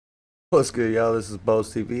What's good, y'all? This is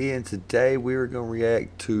Bo's TV, and today we're gonna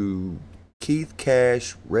react to Keith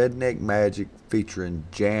Cash, Redneck Magic featuring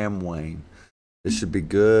JamWayne. This should be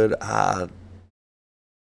good. I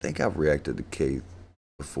think I've reacted to Keith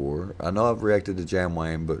before. I know I've reacted to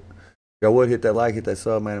JamWayne, but y'all would hit that like, hit that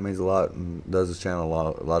sub, man. It means a lot and does this channel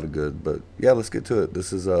a lot of good. But yeah, let's get to it.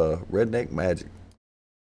 This is Redneck Magic.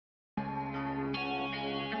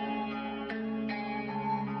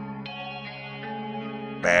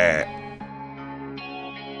 Bad.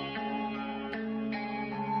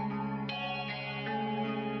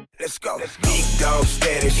 Let's go. Big dog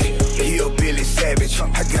status, hillbilly savage.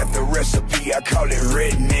 I got the recipe, I call it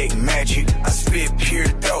redneck magic. I spit pure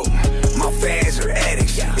dope, my fans are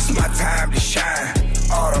addicts. It's my time to shine,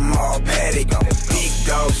 autumn all paddock. Big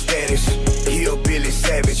dog status, hillbilly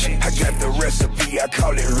savage. I got the recipe, I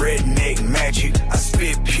call it redneck magic. I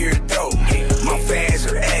spit pure dope, my fans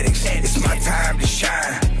are addicts. It's my time to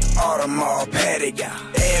shine, autumn all paddock.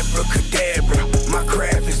 Abracadabra, my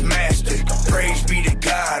craft is mastered. Praise be to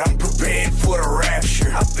God, I'm prepared for the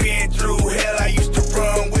rapture. I've been through hell, I used to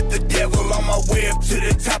run with the devil. On my way up to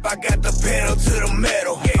the top, I got the pedal to the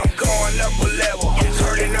metal. I'm going up a level, I'm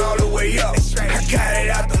turning all the way up. I got it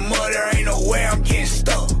out the mud, there ain't no way I'm getting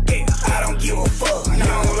stuck. I don't give a fuck, you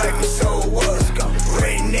don't like me, so what?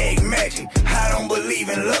 Redneck magic, I don't believe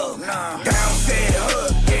in love. Down said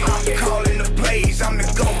hug, I'm calling the plays, I'm the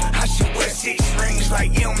GOAT. I should wear 6 rings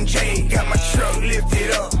like MJ, got my truck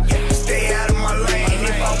lifted up. Stay out of my lane,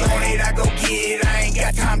 if I want it, I go get it, I ain't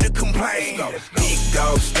got time to complain. Big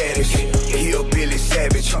dog status, hillbilly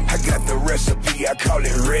savage. I got the recipe, I call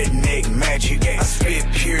it redneck magic. I spit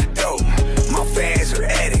pure dope, my fans are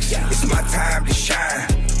addicts. It's my time to shine,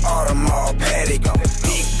 autumn all paddock.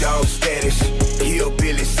 Big dog status,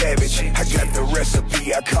 hillbilly savage. I got the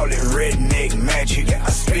recipe, I call it redneck magic. I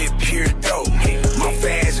spit pure dope, my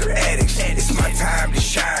fans are addicts. It's my time to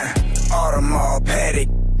shine, autumn all paddock.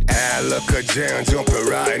 I look a jam, jumping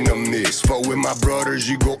right in the mist. For with my brothers,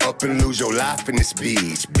 you go up and lose your life in this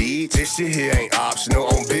beach. This shit here ain't optional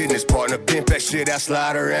on business, partner. Pimp that shit, I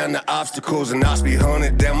slide around the obstacles and ops be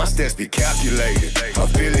hunted down. My steps be calculated.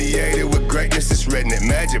 Affiliated with greatness, it's redneck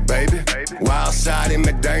magic, baby. Wild side in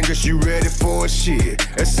the dangerous, you ready for a shit?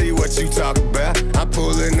 Let's see what you talk about. I'm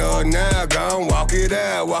pulling up now, gone walk it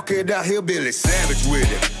out, hillbilly savage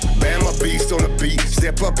with it. Bam, a beast on the beat.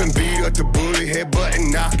 Step up and beat up the bully. Headbutt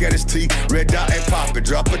and knock at his teeth. Red dot and pop it.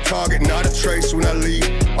 Drop a target, not a trace when I leave.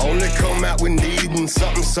 Only come out with needing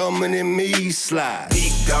something summoning me. Slide.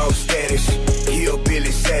 Big dog status,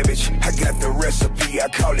 hillbilly savage. I got the recipe, I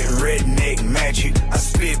call it redneck magic. I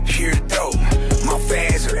spit pure dope, my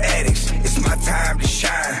fans are addicts. It's my time to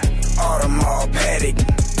shine, autumn all paddock.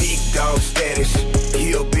 Big dog status,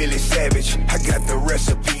 hillbilly savage. I got the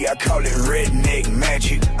recipe, I call it redneck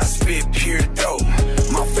magic. I spit pure dope,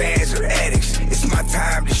 my fans are addicts. It's my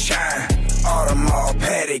time to shine, autumn all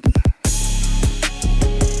paddock.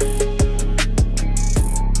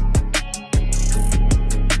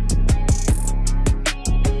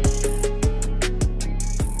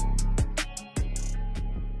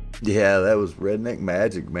 Yeah, that was Redneck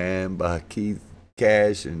Magic, man, by Keith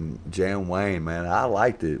Cash and JamWayne, man. I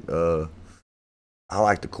liked it. I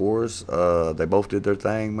liked the chorus. They both did their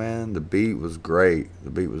thing, man. The beat was great.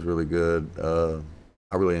 The beat was really good.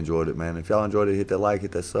 I really enjoyed it, man. If y'all enjoyed it, hit that like,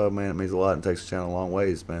 hit that sub, man. It means a lot and takes the channel a long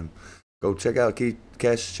ways, man. Go check out Keith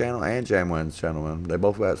Cash's channel and JamWayne's channel, man. They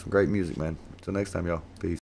both got some great music, man. Until next time, y'all. Peace.